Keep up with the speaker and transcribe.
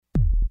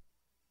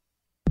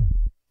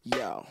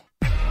Yo.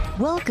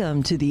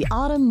 Welcome to the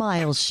Autumn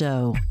Miles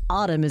Show.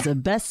 Autumn is a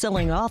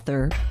best-selling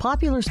author,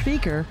 popular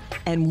speaker,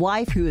 and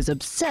wife who is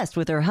obsessed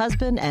with her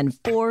husband and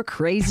 4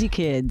 crazy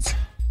kids.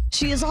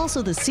 She is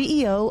also the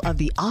CEO of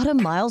the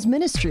Autumn Miles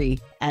Ministry,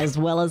 as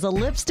well as a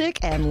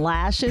lipstick and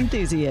lash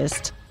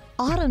enthusiast.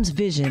 Autumn's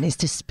vision is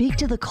to speak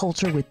to the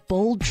culture with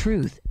bold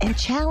truth and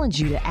challenge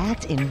you to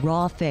act in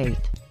raw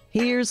faith.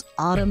 Here's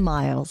Autumn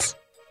Miles.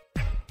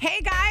 Hey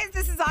guys,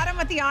 this is Autumn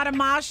with the Autumn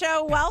Miles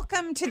Show.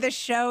 Welcome to the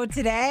show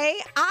today.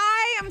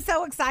 I am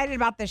so excited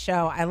about the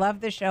show. I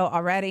love the show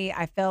already.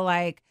 I feel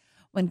like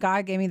when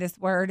God gave me this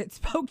word, it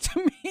spoke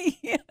to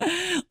me.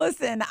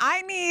 Listen,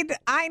 I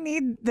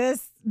need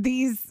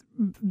these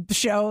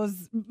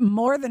shows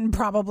more than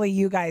probably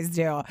you guys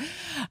do.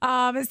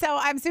 So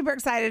I'm super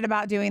excited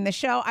about doing the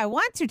show. I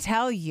want to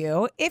tell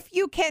you, if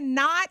you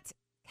cannot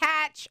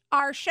catch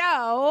our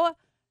show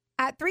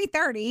at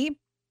 3:30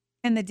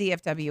 in the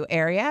DFW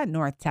area,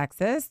 North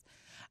Texas,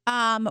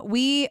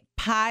 we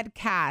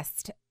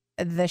podcast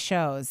the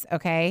shows,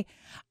 okay?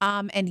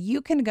 And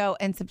you can go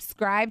and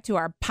subscribe to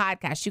our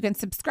podcast. You can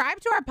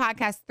subscribe to our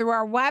podcast through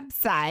our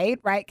website,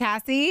 right,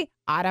 Cassie?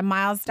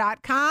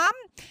 autumnmiles.com.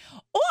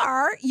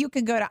 Or you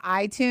can go to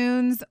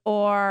iTunes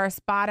or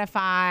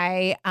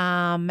Spotify,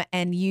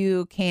 and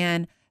you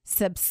can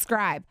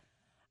subscribe.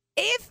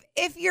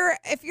 If you're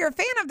a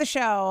fan of the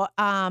show,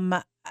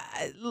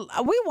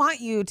 we want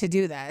you to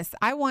do this.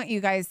 I want you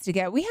guys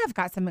to we have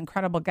got some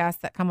incredible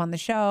guests that come on the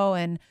show,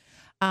 and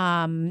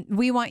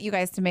we want you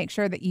guys to make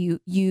sure that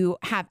you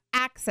have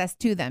access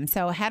to them.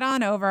 So head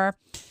on over.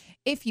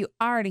 If you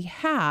already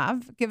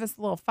have, give us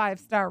a little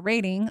 5-star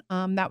rating.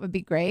 That would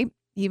be great.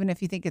 Even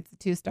if you think it's a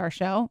 2-star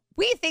show,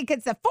 we think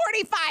it's a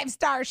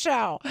 45-star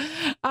show.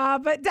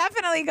 But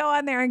definitely go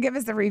on there and give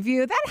us a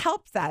review. That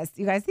helps us.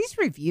 You guys, these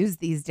reviews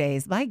these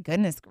days, my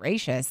goodness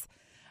gracious,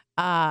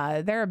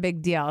 they're a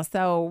big deal.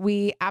 So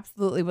we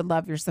absolutely would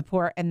love your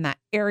support in that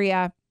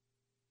area.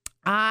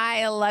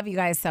 I love you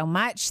guys so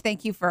much.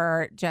 Thank you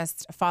for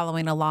just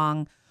following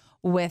along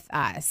with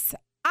us.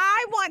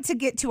 I want to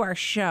get to our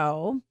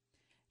show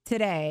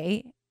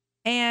today,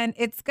 and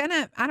I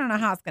don't know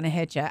how it's going to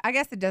hit you. I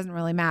guess it doesn't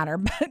really matter,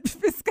 but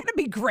it's going to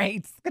be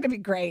great. It's going to be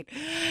great.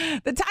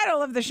 The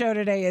title of the show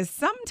today is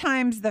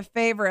Sometimes the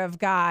Favor of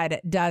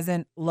God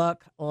Doesn't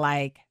Look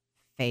Like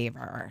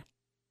Favor.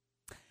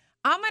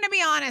 I'm going to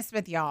be honest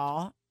with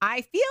y'all.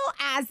 I feel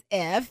as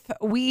if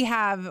we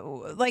have,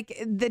 like,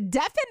 the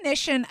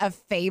definition of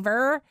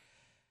favor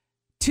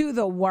to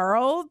the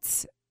world,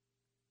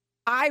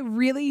 I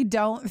really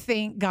don't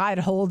think God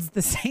holds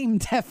the same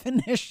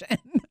definition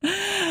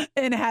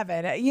in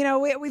heaven. You know,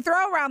 we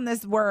throw around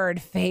this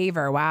word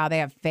favor. Wow, they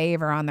have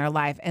favor on their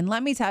life. And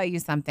let me tell you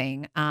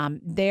something.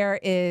 There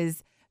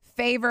is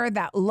favor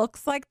that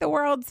looks like the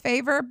world's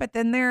favor, but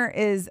then there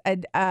is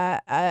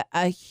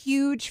a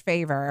huge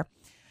favor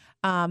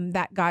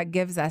that God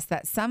gives us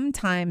that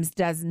sometimes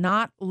does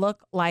not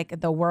look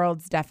like the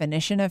world's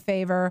definition of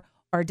favor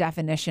or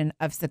definition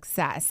of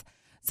success.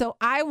 So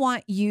I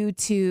want you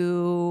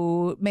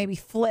to maybe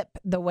flip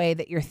the way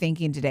that you're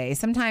thinking today.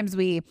 Sometimes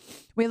we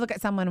look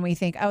at someone and we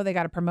think, oh, they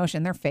got a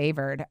promotion, they're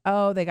favored.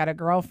 Oh, they got a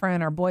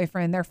girlfriend or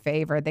boyfriend, they're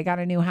favored. They got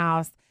a new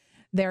house,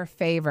 they're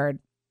favored.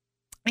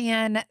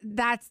 And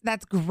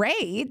that's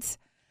great.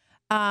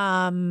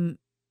 Unless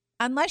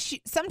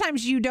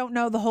sometimes you don't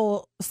know the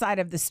whole side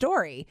of the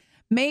story.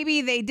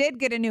 Maybe they did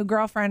get a new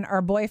girlfriend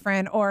or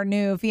boyfriend or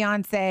new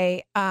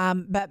fiance,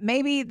 but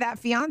maybe that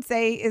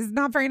fiance is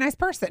not a very nice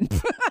person.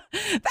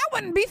 That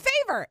wouldn't be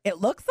favor. It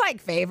looks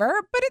like favor,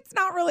 but it's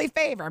not really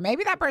favor.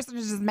 Maybe that person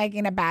is just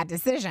making a bad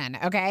decision,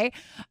 okay?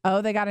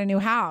 Oh, they got a new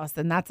house,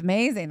 and that's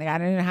amazing. They got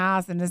a new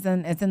house, and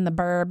it's in the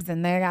burbs,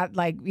 and they got,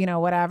 like, you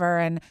know, whatever.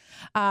 And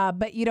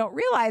but you don't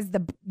realize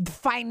the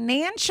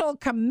financial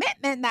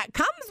commitment that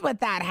comes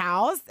with that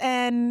house,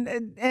 and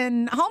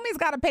homie's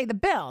got to pay the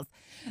bills.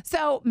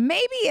 So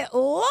maybe it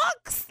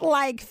looks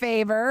like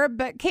favor,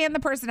 but can the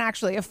person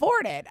actually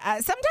afford it?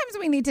 Sometimes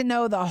we need to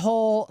know the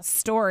whole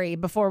story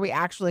before we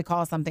actually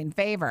call something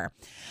favor.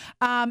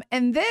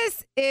 And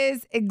this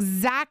is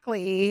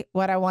exactly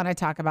what I want to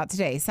talk about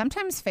today.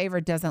 Sometimes favor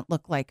doesn't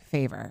look like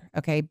favor.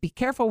 Okay. Be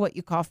careful what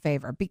you call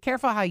favor. Be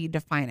careful how you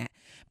define it.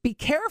 Be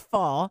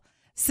careful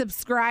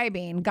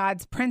subscribing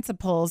God's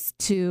principles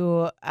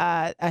to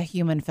a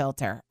human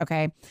filter.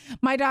 Okay.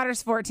 My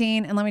daughter's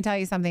 14, and let me tell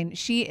you something.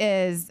 She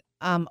is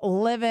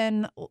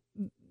living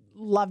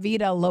La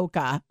Vida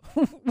Loca.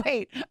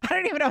 Wait, I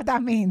don't even know what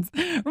that means.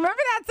 Remember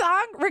that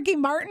song, Ricky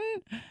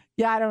Martin?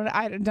 Yeah,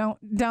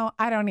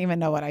 I don't even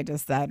know what I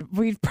just said.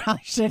 We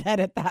probably should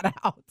edit that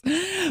out.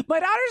 My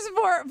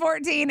daughter's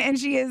 14, and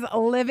she is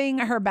living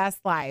her best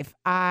life.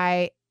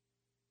 I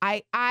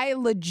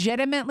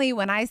legitimately,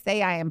 when I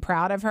say I am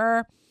proud of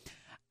her,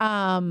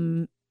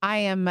 I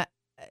am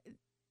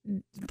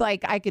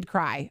like, I could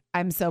cry.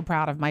 I'm so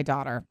proud of my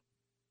daughter.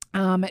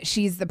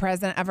 She's the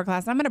president of her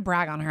class. I'm going to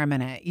brag on her a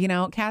minute. You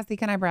know, Cassie,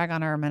 can I brag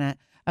on her a minute?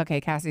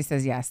 Okay, Cassie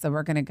says yes. So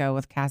we're going to go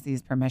with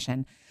Cassie's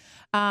permission.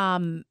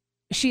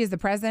 She is the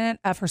president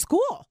of her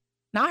school.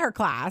 not her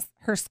class,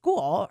 her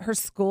school. Her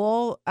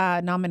school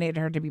nominated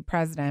her to be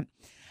president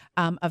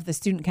of the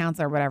student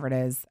council or whatever it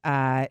is.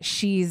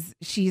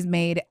 She's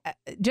made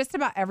just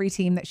about every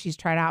team that she's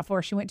tried out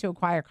for. She went to a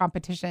choir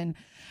competition.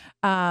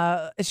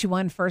 She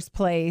won first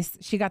place.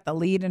 She got the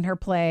lead in her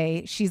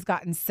play. She's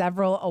gotten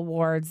several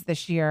awards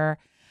this year.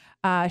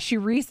 She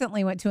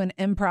recently went to an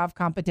improv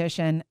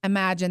competition.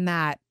 Imagine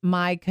that.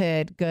 My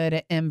kid, good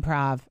at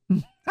improv.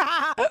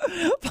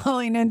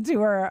 Falling into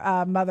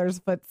her mother's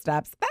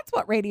footsteps. That's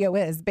what radio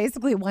is.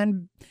 Basically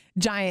one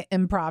giant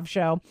improv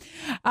show.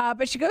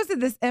 But she goes to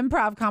this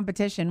improv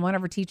competition. One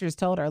of her teachers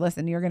told her,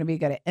 listen, you're going to be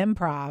good at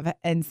improv.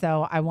 And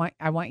so I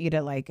want you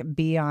to like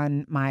be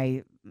on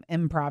my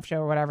improv show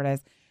or whatever it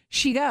is.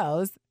 She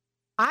goes.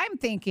 I'm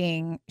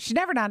thinking she's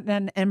never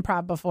done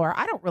improv before.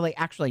 I don't really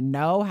actually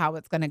know how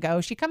it's going to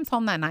go. She comes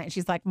home that night and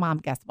she's like, Mom,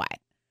 guess what?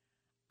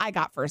 I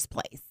got first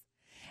place.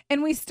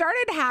 And we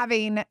started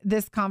having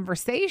this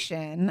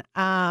conversation,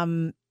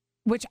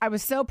 which I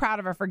was so proud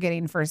of her for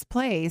getting first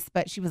place.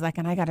 But she was like,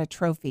 and I got a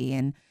trophy.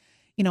 And,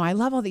 you know, I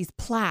love all these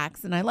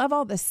plaques and I love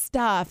all this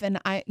stuff. And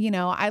I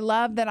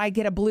love that I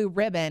get a blue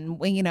ribbon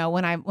when,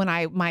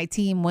 my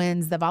team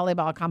wins the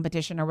volleyball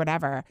competition or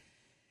whatever.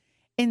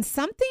 And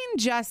something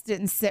just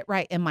didn't sit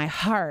right in my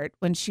heart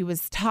when she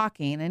was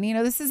talking. And,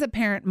 this is a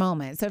parent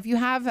moment. So if you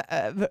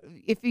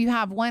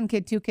have one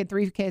kid, two kids,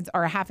 three kids,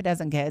 or a half a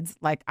dozen kids,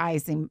 like I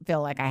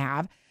feel like I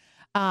have,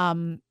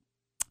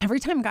 every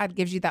time God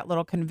gives you that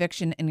little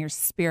conviction in your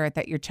spirit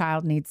that your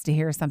child needs to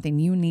hear something,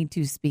 you need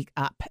to speak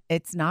up.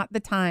 It's not the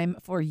time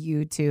for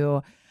you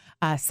to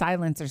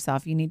silence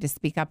yourself. You need to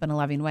speak up in a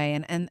loving way.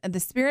 And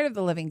the Spirit of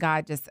the living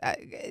God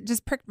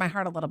just pricked my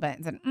heart a little bit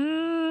and said,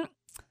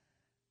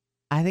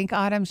 I think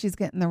Autumn, she's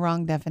getting the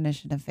wrong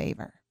definition of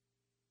favor.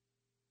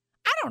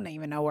 I don't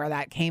even know where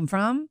that came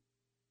from.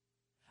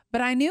 But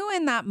I knew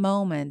in that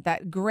moment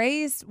that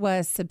Grace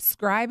was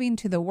subscribing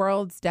to the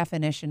world's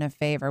definition of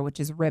favor, which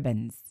is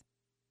ribbons,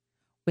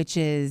 which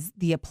is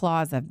the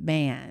applause of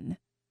man,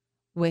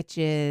 which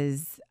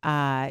is,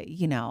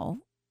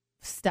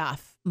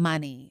 stuff,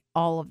 money,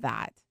 all of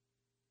that.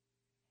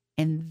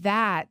 And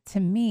that to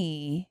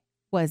me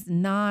was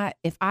not,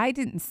 if I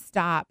didn't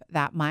stop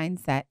that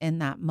mindset in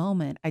that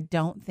moment, I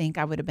don't think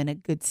I would have been a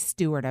good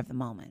steward of the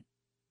moment.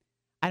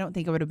 I don't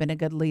think I would have been a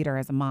good leader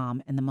as a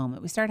mom in the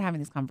moment. We started having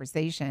this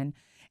conversation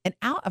and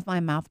out of my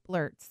mouth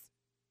blurts,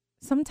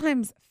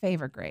 sometimes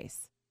favor,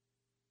 Grace,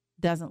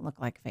 doesn't look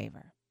like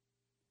favor.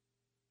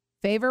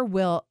 Favor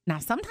now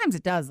sometimes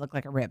it does look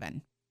like a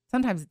ribbon.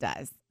 Sometimes it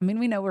does. I mean,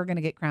 we know we're going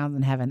to get crowns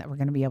in heaven that we're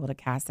going to be able to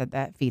cast at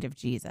the feet of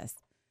Jesus.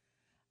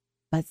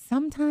 But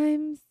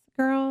sometimes,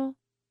 girl,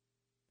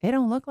 they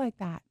don't look like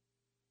that.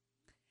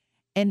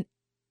 And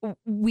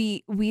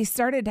we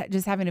started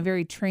just having a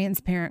very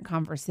transparent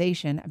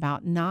conversation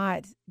about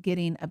not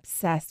getting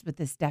obsessed with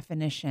this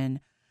definition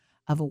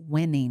of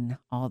winning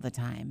all the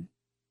time.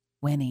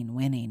 Winning.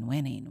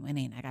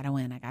 I got to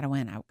win. I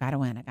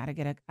got to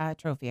get a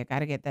trophy. I got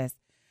to get this.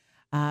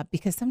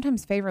 Because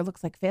sometimes favor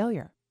looks like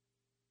failure.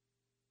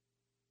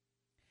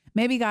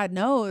 Maybe God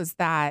knows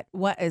that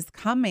what is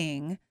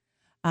coming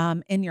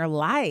in your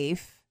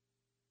life,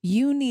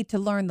 you need to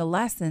learn the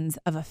lessons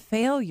of a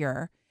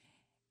failure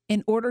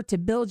in order to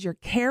build your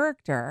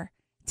character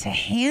to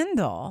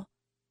handle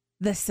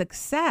the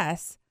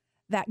success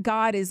that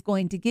God is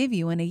going to give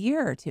you in a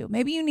year or two.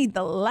 Maybe you need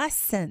the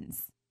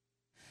lessons.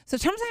 So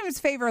sometimes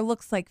favor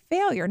looks like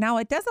failure. Now,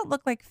 it doesn't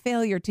look like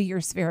failure to your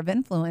sphere of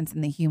influence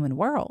in the human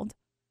world,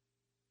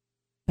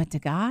 but to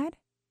God,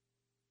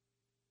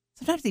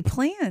 sometimes he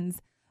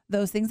plans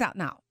those things out.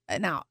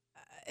 Now,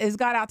 is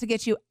God out to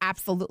get you?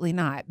 Absolutely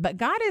not. But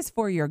God is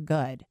for your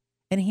good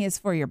and he is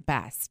for your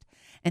best.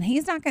 And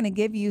he's not going to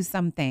give you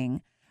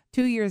something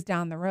 2 years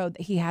down the road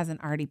that he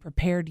hasn't already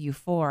prepared you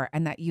for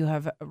and that you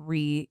have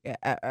reaped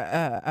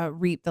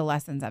the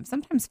lessons of.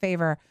 Sometimes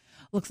favor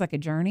looks like a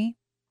journey.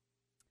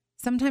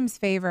 Sometimes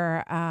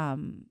favor,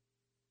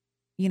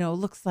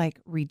 looks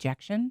like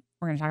rejection.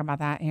 We're going to talk about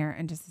that here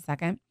in just a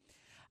second.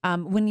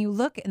 When you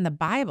look in the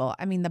Bible,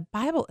 the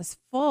Bible is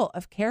full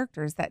of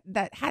characters that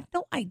had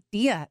no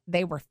idea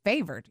they were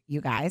favored, you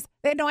guys.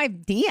 They had no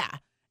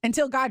idea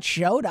until God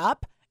showed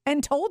up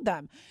and told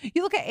them.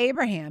 You look at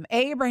Abraham.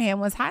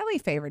 Abraham was highly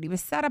favored. He was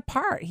set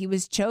apart. He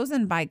was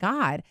chosen by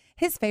God.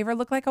 His favor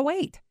looked like a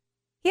wait.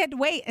 He had to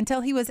wait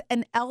until he was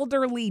an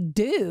elderly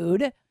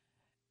dude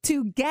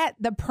to get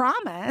the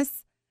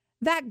promise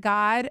that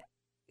God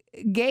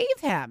gave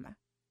him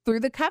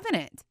through the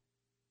covenant.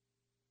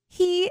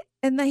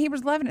 In the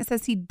Hebrews 11, it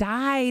says he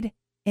died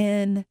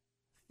in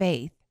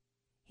faith.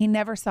 He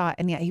never saw it,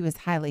 and yet he was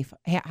highly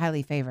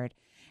favored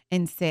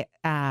and set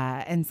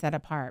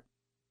apart.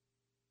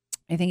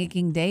 I think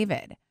King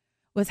David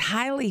was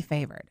highly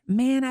favored,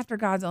 man after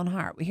God's own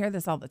heart. We hear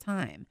this all the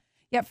time.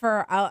 Yet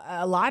for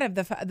a lot of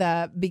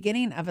the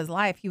beginning of his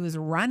life, he was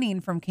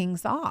running from King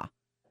Saul.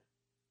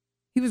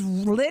 He was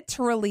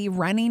literally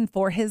running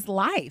for his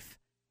life.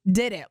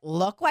 Did it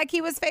look like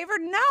he was favored?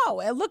 No,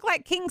 it looked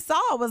like King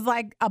Saul was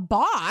like a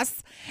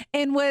boss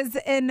and was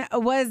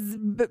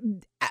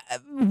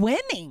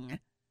winning.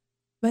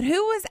 But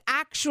who was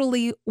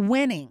actually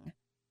winning?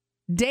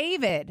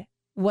 David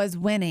was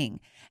winning,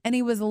 and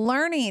he was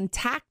learning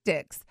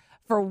tactics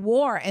for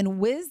war and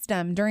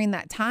wisdom during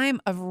that time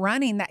of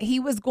running that he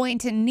was going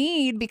to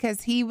need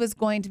because he was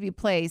going to be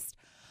placed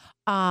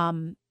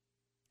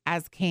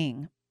as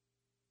king.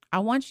 I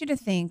want you to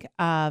think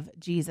of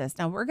Jesus.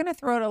 Now, we're going to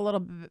throw it a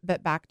little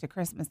bit back to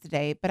Christmas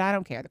today, but I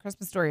don't care. The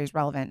Christmas story is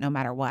relevant no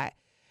matter what.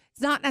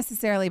 It's not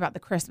necessarily about the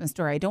Christmas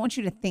story. I don't want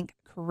you to think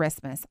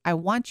Christmas. I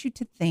want you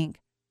to think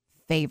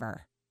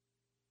favor.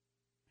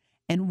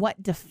 And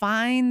what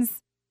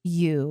defines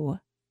you,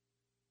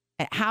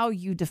 how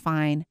you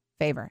define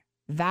favor.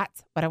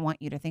 That's what I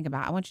want you to think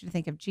about. I want you to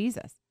think of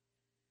Jesus.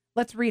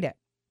 Let's read it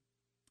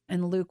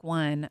in Luke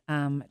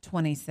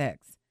 1:26.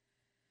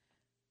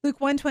 Luke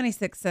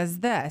 1:26 says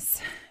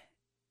this,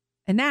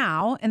 and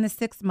now in the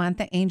 6th month,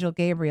 the angel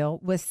Gabriel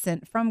was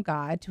sent from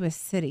God to a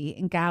city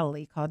in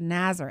Galilee called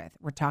Nazareth.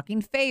 We're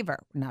talking favor.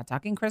 We're not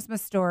talking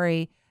Christmas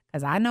story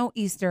because I know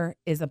Easter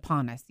is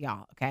upon us,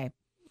 y'all, okay?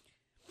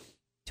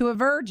 To a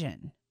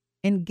virgin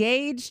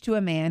engaged to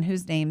a man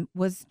whose name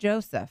was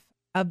Joseph,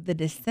 of the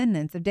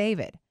descendants of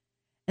David.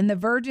 And the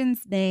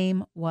virgin's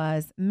name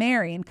was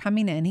Mary. And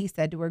coming in, he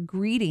said to her,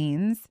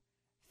 "Greetings,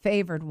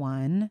 favored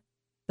one.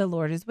 The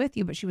Lord is with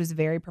you." But she was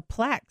very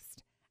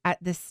perplexed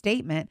at this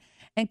statement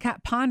and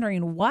kept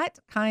pondering what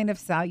kind of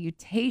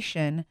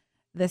salutation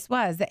this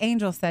was. The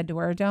angel said to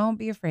her, "Don't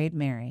be afraid,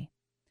 Mary,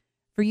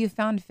 for you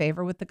found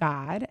favor with the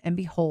God, and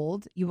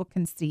behold, you will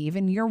conceive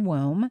in your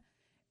womb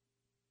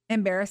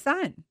and bear a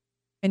son,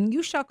 and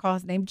you shall call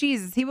his name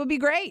Jesus. He will be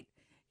great.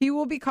 He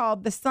will be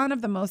called the Son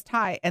of the Most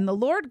High, and the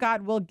Lord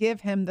God will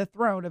give him the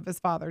throne of his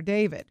father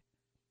David."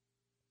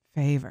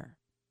 Favor.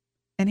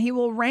 "And he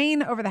will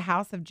reign over the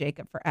house of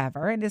Jacob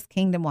forever, and his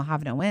kingdom will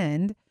have no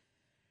end."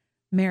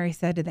 Mary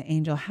said to the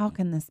angel, "How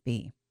can this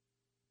be,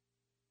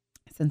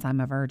 since I'm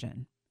a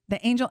virgin?"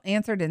 The angel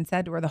answered and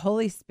said to her, "The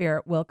Holy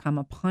Spirit will come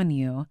upon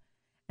you,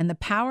 and the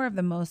power of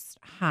the Most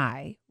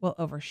High will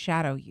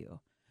overshadow you.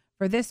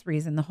 For this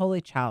reason, the Holy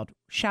Child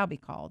shall be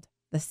called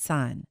the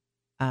Son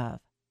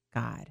of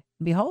God.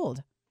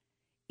 Behold,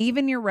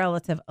 even your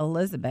relative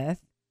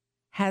Elizabeth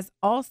has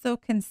also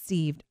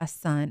conceived a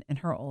son in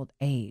her old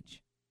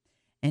age.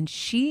 And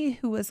she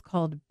who was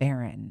called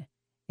barren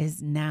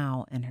is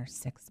now in her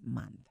 6th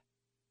month.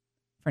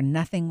 For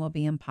nothing will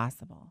be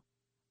impossible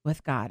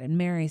with God." And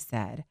Mary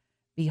said,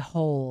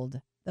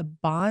 "Behold, the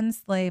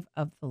bondslave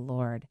of the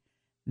Lord,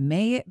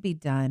 may it be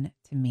done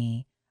to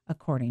me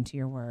according to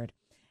your word."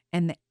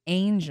 And the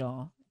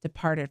angel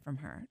departed from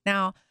her.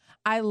 Now,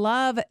 I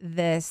love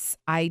this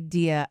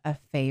idea of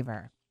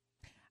favor.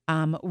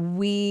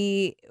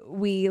 We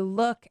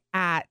look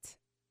at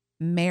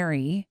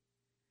Mary,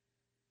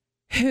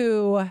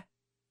 who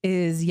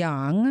is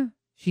young.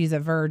 She's a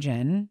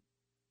virgin.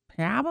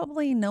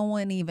 Probably no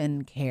one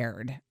even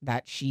cared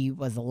that she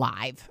was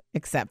alive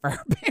except for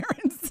her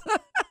parents.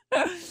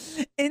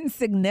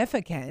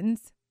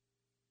 Insignificant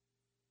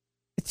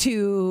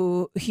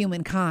to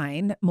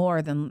humankind,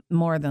 more than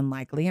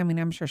likely. I mean,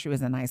 I'm sure she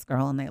was a nice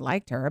girl and they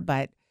liked her,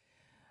 but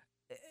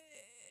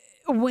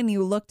when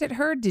you looked at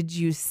her, did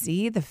you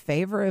see the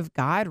favor of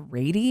God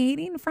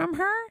radiating from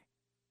her?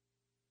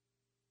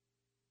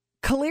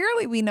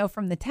 Clearly, we know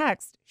from the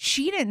text,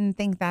 she didn't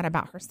think that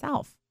about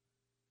herself.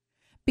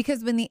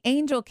 Because when the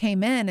angel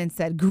came in and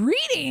said,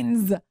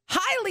 "Greetings,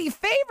 highly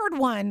favored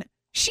one,"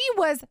 she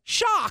was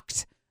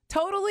shocked,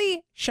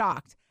 totally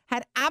shocked,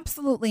 had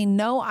absolutely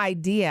no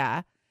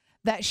idea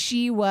that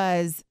she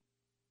was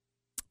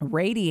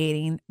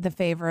radiating the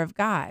favor of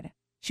God.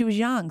 She was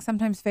young.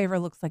 Sometimes favor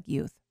looks like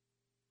youth.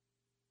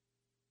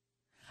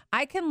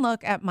 I can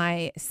look at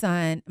my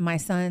sons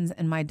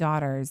and my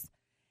daughters,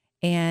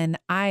 and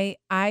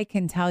I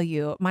can tell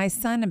you, my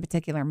son in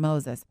particular,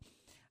 Moses,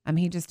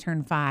 he just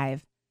turned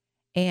 5.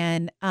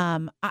 And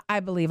I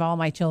believe all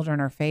my children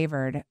are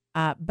favored.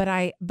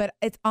 But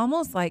it's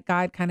almost like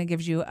God kind of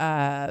gives you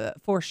a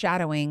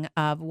foreshadowing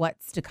of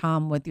what's to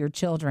come with your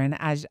children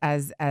as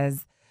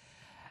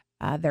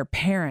their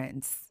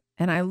parents.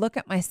 And I look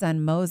at my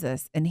son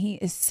Moses, and he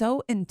is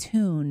so in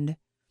tuned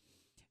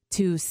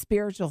to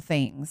spiritual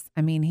things.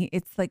 I mean,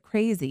 it's like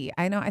crazy.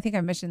 I think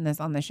I mentioned this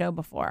on the show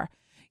before.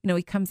 You know,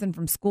 he comes in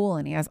from school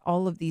and he has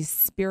all of these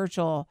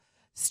spiritual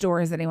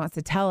stories that he wants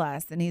to tell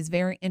us. And he's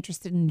very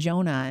interested in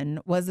Jonah. And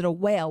was it a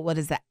whale? What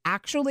is it?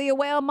 Actually a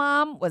whale,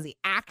 Mom? Was he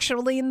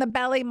actually in the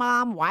belly,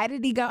 Mom? Why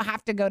did he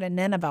have to go to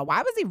Nineveh?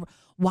 Why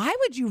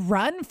would you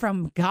run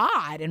from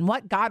God and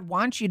what God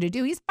wants you to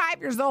do? He's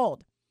 5 years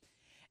old.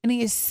 And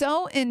he is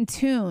so in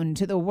tune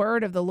to the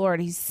word of the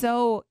Lord. He's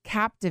so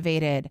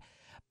captivated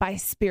by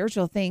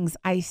spiritual things.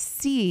 I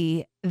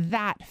see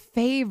that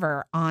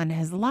favor on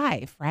his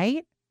life,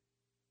 right?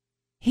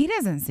 He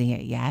doesn't see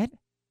it yet,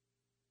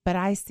 but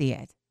I see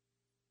it.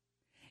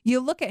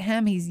 You look at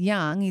him, he's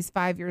young, he's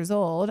 5 years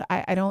old.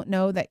 I don't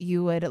know that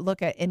you would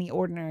look at any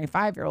ordinary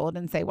 5-year-old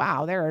and say,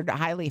 wow, they're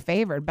highly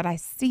favored, but I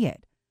see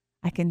it.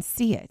 I can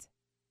see it.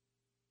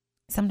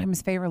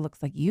 Sometimes favor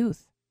looks like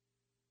youth.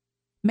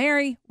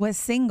 Mary was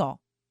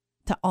single.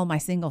 To all my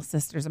single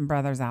sisters and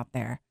brothers out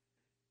there,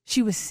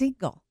 She was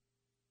single.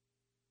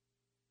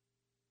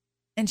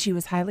 And she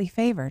was highly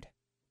favored.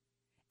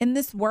 In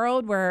this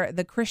world where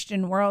the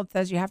Christian world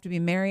says you have to be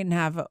married and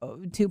have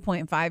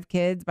 2.5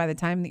 kids by the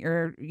time that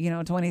you're,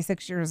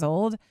 26 years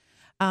old,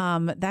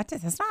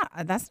 that's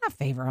not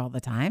favor all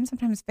the time.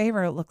 Sometimes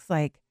favor looks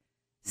like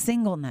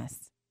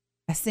singleness,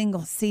 a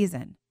single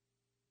season.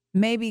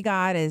 Maybe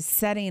God is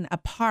setting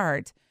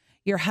apart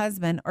your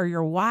husband or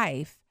your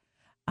wife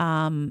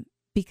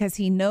because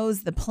he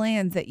knows the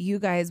plans that you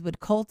guys would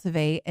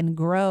cultivate and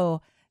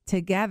grow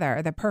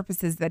together, the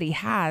purposes that he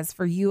has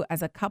for you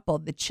as a couple,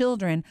 the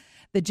children,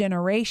 the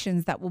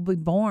generations that will be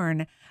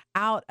born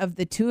out of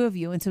the two of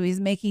you. And so he's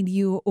making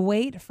you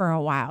wait for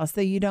a while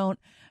so you don't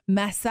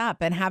mess up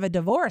and have a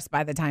divorce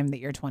by the time that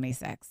you're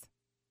 26.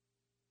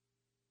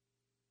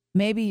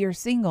 Maybe you're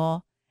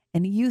single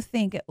and you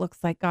think it looks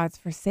like God's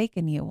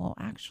forsaken you. Well,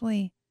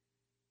 actually,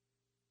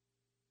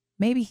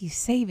 maybe he's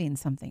saving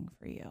something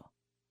for you.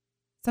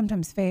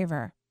 Sometimes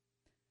favor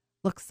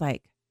looks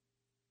like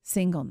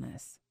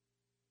singleness.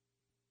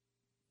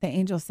 The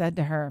angel said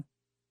to her,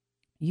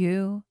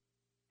 "You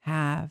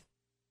have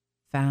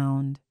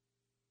found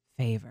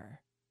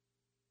favor."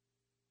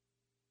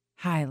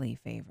 Highly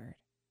favored.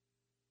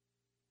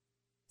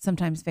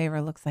 Sometimes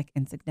favor looks like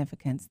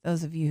insignificance.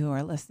 Those of you who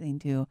are listening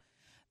to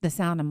the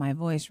sound of my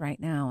voice right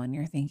now and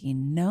you're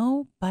thinking,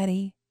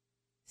 nobody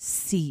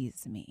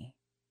sees me.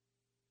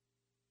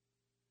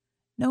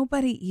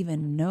 Nobody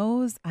even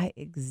knows I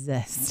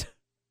exist.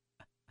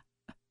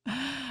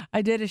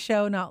 I did a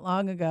show not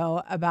long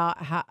ago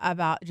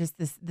about just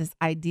this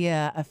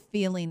idea of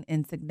feeling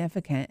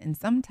insignificant. And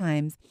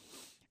sometimes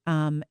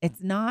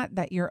it's not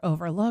that you're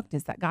overlooked,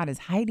 it's that God is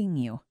hiding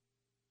you.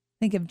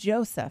 Think of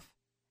Joseph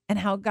and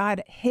how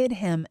God hid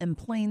him in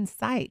plain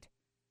sight.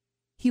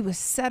 He was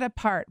set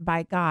apart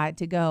by God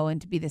to go and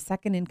to be the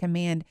second in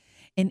command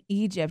in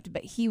Egypt,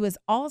 but he was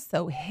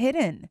also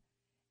hidden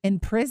in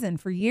prison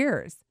for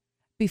years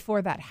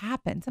before that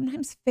happened.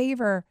 Sometimes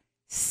favor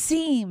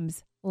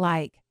seems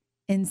like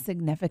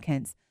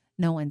insignificance.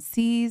 No one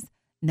sees,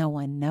 no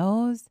one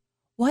knows.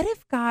 What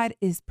if God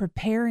is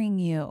preparing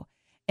you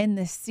in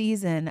this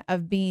season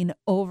of being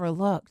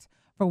overlooked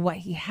for what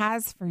he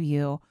has for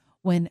you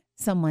when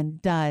someone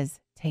does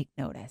take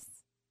notice?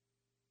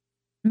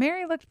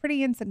 Mary looked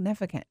pretty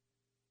insignificant,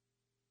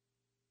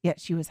 yet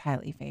she was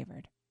highly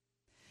favored.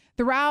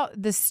 Throughout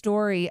the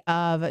story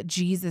of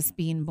Jesus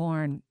being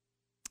born,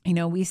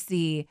 we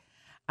see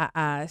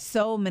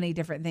so many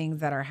different things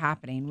that are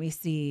happening. We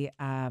see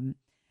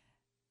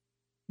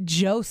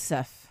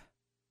Joseph.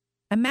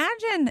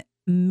 Imagine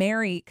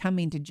Mary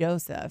coming to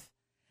Joseph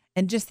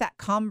and just that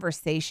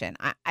conversation.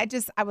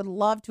 I would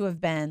love to have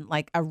been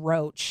like a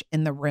roach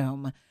in the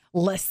room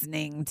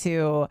listening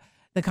to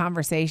the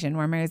conversation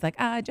where Mary's like,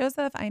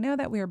 Joseph, I know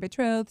that we are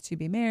betrothed to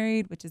be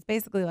married, which is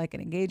basically like an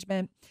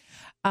engagement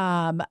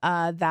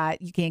that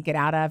you can't get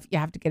out of. You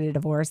have to get a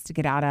divorce to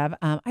get out of.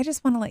 I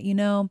just want to let you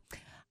know,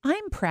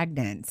 I'm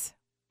pregnant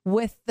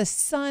with the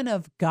Son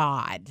of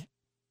God.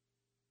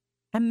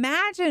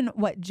 Imagine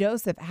what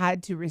Joseph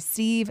had to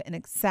receive and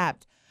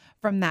accept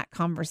from that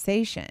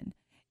conversation.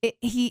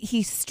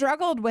 He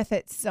struggled with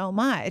it so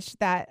much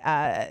that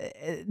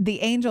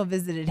the angel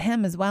visited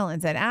him as well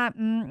and said,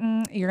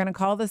 you're going to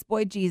call this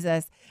boy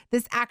Jesus.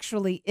 This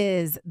actually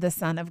is the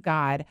Son of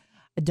God.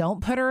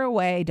 Don't put her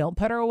away. Don't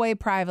put her away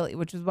privately,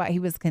 which is what he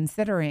was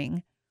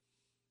considering.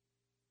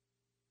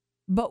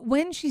 But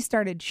when she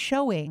started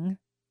showing,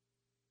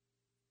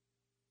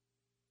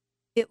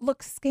 it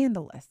looked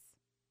scandalous.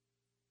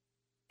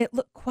 It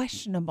looked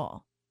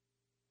questionable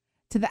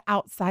to the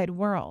outside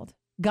world.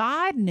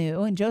 God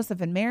knew, and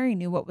Joseph and Mary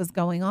knew what was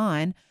going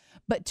on,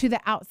 but to the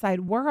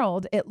outside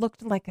world, it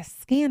looked like a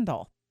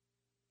scandal.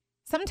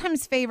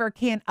 Sometimes favor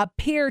can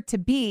appear to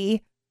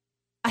be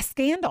a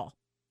scandal.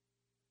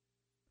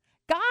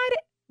 God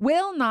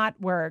will not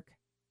work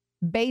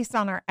based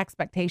on our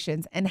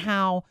expectations and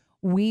how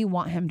we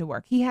want him to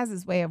work. He has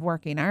his way of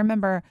working. I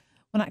remember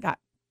when I got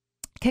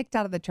kicked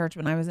out of the church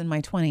when I was in my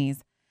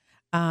 20s,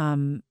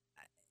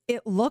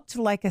 it looked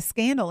like a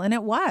scandal, and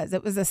it was.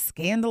 It was a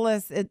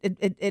scandalous,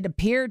 it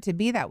appeared to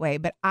be that way,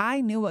 but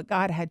I knew what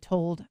God had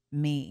told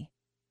me.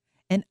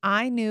 And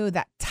I knew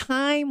that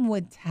time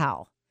would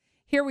tell.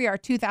 Here we are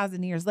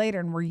 2,000 years later,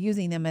 and we're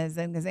using them as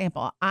an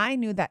example. I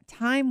knew that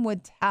time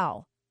would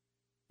tell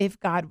if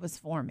God was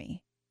for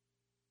me.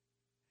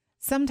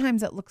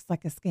 Sometimes it looks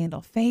like a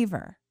scandal.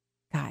 Favor,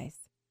 guys,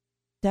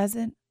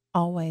 doesn't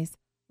always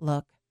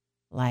look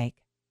like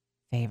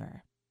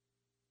favor.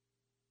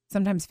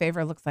 Sometimes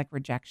favor looks like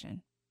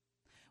rejection.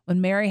 When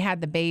Mary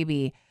had the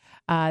baby,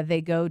 they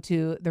go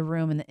to the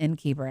room and the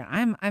innkeeper.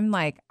 And I'm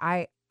like,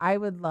 I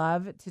would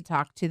love to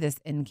talk to this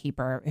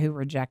innkeeper who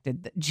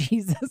rejected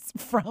Jesus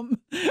from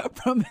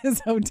his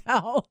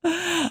hotel.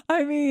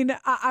 I mean,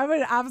 I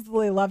would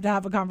absolutely love to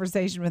have a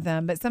conversation with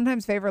him. But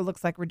sometimes favor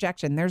looks like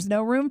rejection. There's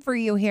no room for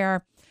you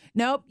here.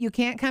 Nope, you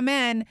can't come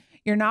in.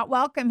 You're not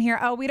welcome here.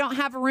 Oh, we don't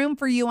have room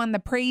for you on the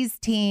praise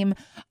team.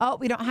 Oh,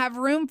 we don't have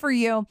room for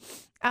you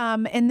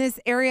in this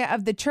area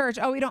of the church.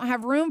 Oh, we don't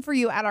have room for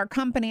you at our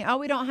company. Oh,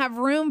 we don't have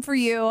room for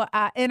you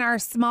in our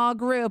small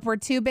group. We're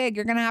too big.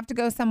 You're going to have to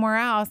go somewhere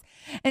else.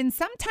 And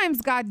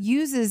sometimes God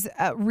uses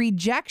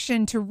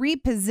rejection to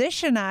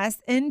reposition us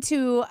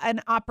into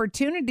an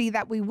opportunity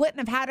that we wouldn't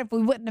have had if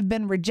we wouldn't have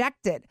been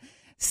rejected.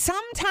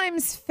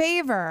 Sometimes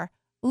favor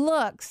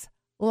looks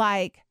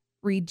like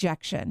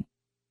rejection.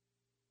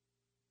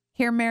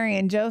 Here, Mary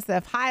and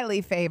Joseph,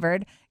 highly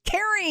favored,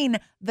 carrying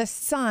the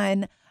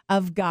Son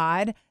of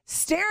God,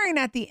 staring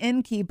at the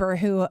innkeeper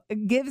who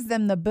gives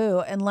them the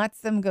boot and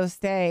lets them go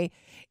stay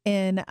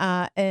in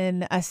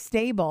a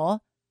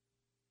stable.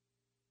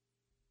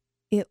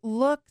 It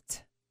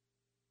looked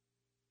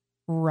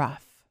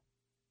rough.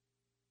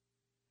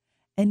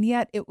 And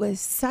yet it was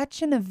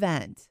such an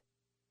event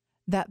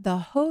that the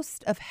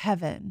host of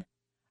heaven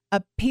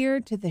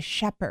appeared to the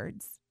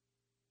shepherds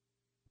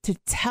to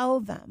tell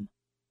them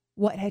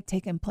what had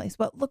taken place.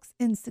 What looks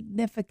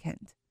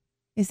insignificant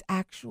is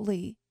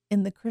actually,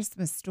 in the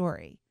Christmas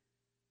story,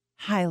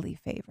 highly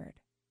favored.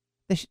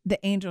 The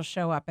angels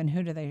show up, and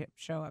who do they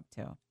show up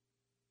to?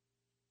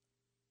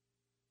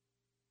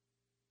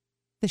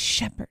 The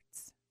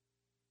shepherds.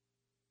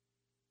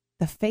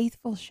 The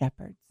faithful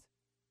shepherds.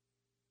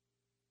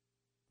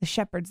 The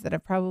shepherds that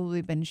have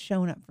probably been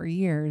shown up for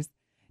years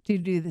to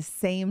do the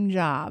same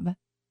job.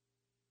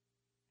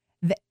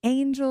 The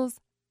angels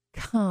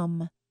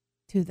come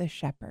to the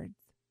shepherds.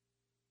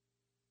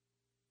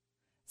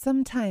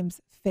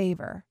 Sometimes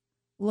favor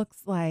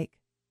looks like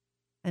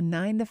a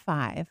 9 to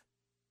 5.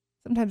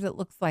 Sometimes it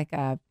looks like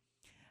a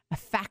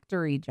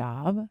factory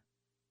job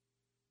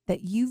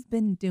that you've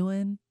been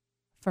doing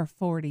for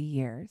 40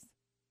 years.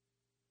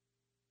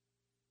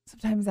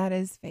 Sometimes that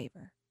is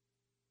favor.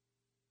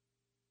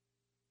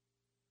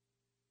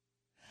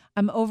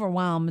 I'm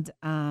overwhelmed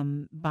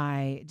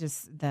by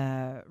just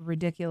the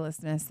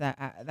ridiculousness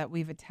that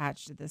we've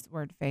attached to this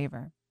word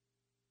favor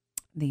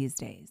these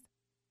days.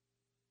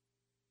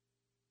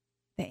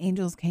 The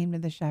angels came to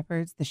the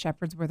shepherds. The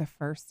shepherds were the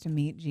first to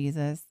meet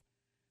Jesus.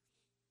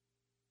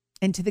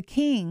 And to the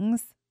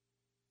kings,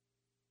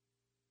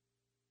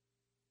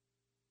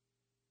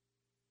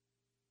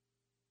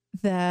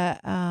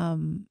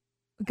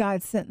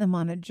 God sent them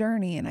on a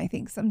journey. And I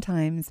think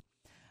sometimes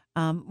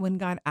when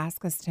God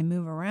asks us to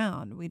move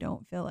around, we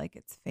don't feel like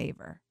it's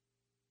favor.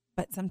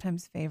 But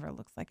sometimes favor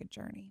looks like a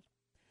journey.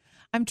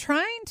 I'm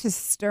trying to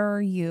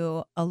stir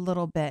you a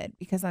little bit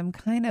because it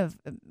kind of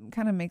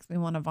makes me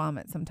want to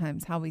vomit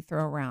sometimes how we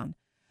throw around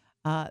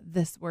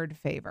this word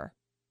favor.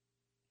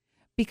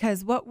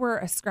 Because what we're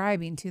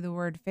ascribing to the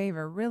word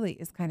favor really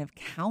is kind of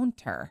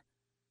counter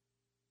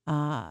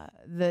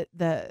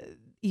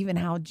even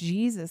how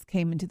Jesus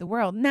came into the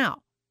world.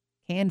 Now,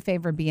 can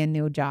favor be a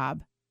new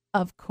job?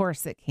 Of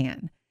course it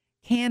can.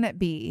 Can it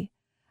be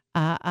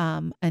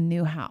a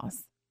new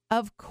house?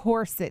 Of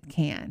course it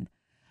can.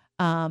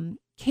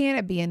 Can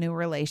it be a new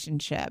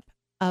relationship?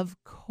 Of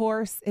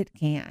course it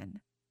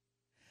can.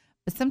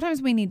 But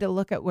sometimes we need to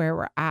look at where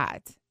we're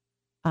at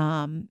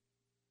and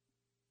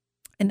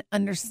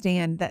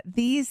understand that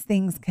these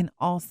things can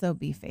also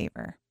be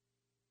favor.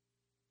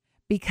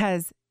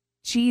 Because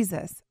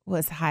Jesus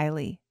was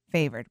highly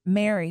favored.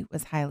 Mary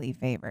was highly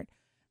favored.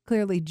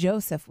 Clearly,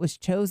 Joseph was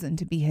chosen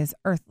to be his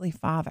earthly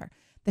father.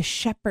 The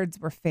shepherds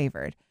were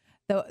favored.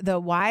 The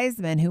wise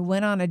men who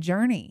went on a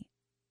journey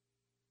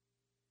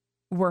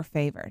were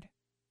favored.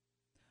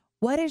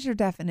 What is your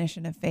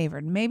definition of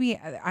favored? Maybe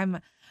I'm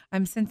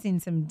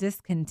sensing some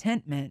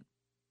discontentment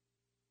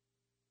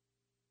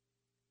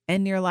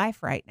in your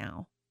life right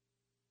now,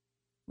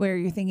 where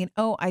you're thinking,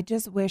 oh, I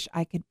just wish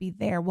I could be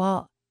there.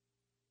 Well,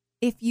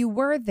 if you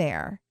were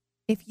there,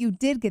 if you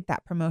did get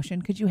that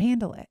promotion, could you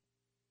handle it?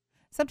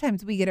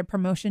 Sometimes we get a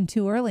promotion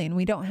too early and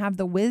we don't have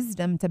the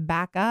wisdom to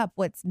back up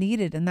what's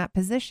needed in that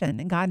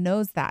position. And God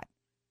knows that.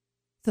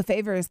 So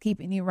favor is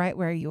keeping you right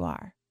where you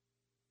are.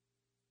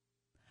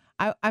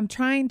 I'm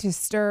trying to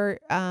stir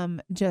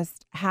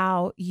just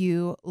how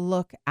you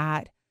look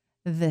at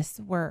this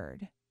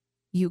word.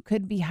 You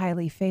could be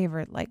highly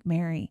favored like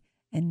Mary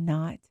and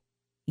not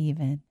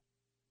even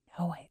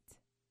know it.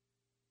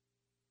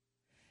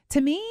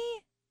 To me,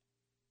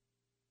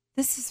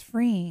 this is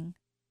freeing.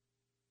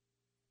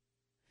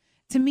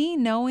 To me,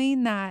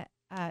 knowing that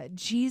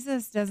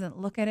Jesus doesn't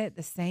look at it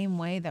the same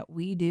way that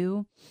we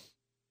do,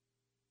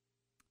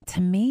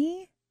 to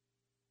me,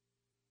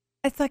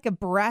 it's like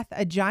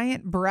a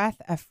giant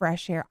breath of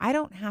fresh air. I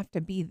don't have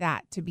to be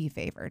that to be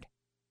favored.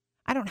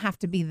 I don't have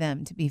to be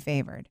them to be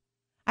favored.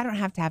 I don't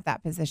have to have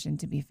that position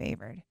to be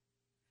favored.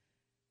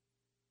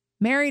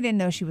 Mary didn't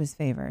know she was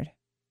favored.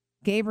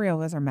 Gabriel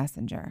was her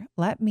messenger.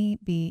 Let me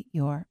be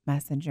your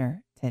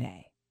messenger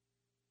today.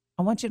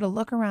 I want you to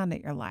look around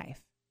at your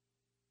life.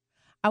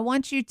 I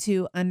want you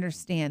to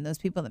understand those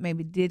people that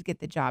maybe did get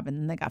the job and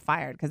then they got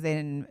fired because they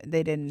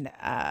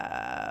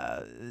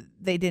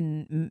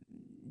didn't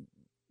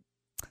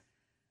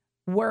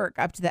work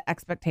up to the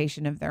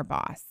expectation of their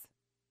boss.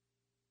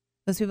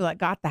 Those people that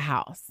got the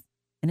house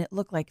and it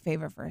looked like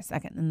favor for a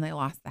second, and then they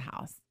lost the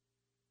house.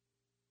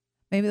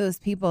 Maybe those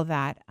people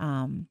that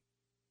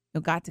who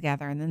got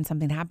together and then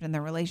something happened in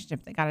their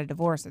relationship, they got a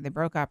divorce or they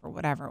broke up or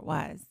whatever it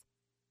was.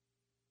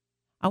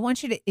 I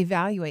want you to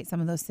evaluate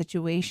some of those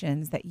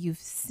situations that you've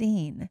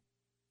seen,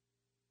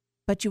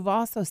 but you've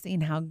also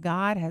seen how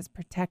God has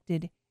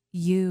protected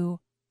you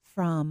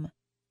from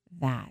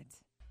that.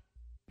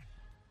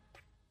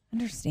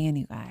 Understand,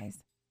 you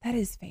guys, that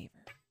is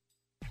favor.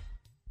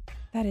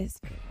 That is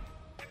favor.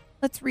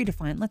 Let's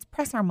redefine. Let's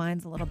press our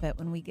minds a little bit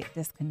when we get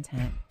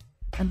discontent.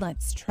 And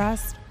let's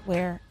trust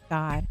where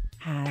God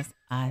has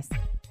us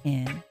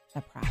in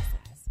the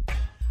process.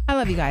 I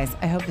love you guys.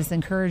 I hope this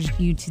encouraged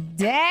you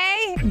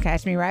today. And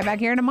catch me right back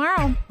here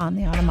tomorrow on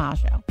The Autumn Miles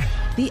Show.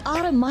 The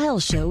Autumn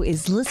Miles Show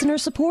is listener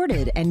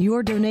supported, and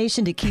your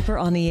donation to keep her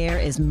on the air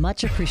is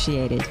much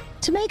appreciated.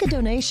 To make a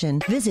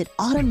donation, visit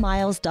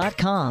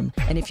autumnmiles.com.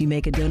 And if you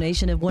make a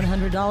donation of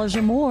 $100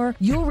 or more,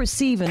 you'll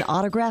receive an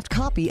autographed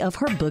copy of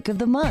her book of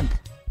the month.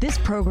 This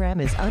program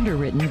is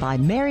underwritten by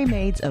Mary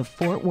Maids of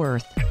Fort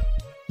Worth.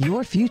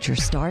 Your future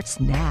starts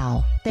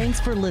now. Thanks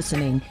for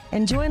listening,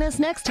 and join us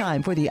next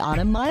time for the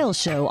Autumn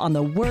Miles Show on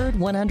the Word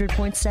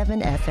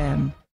 100.7 FM.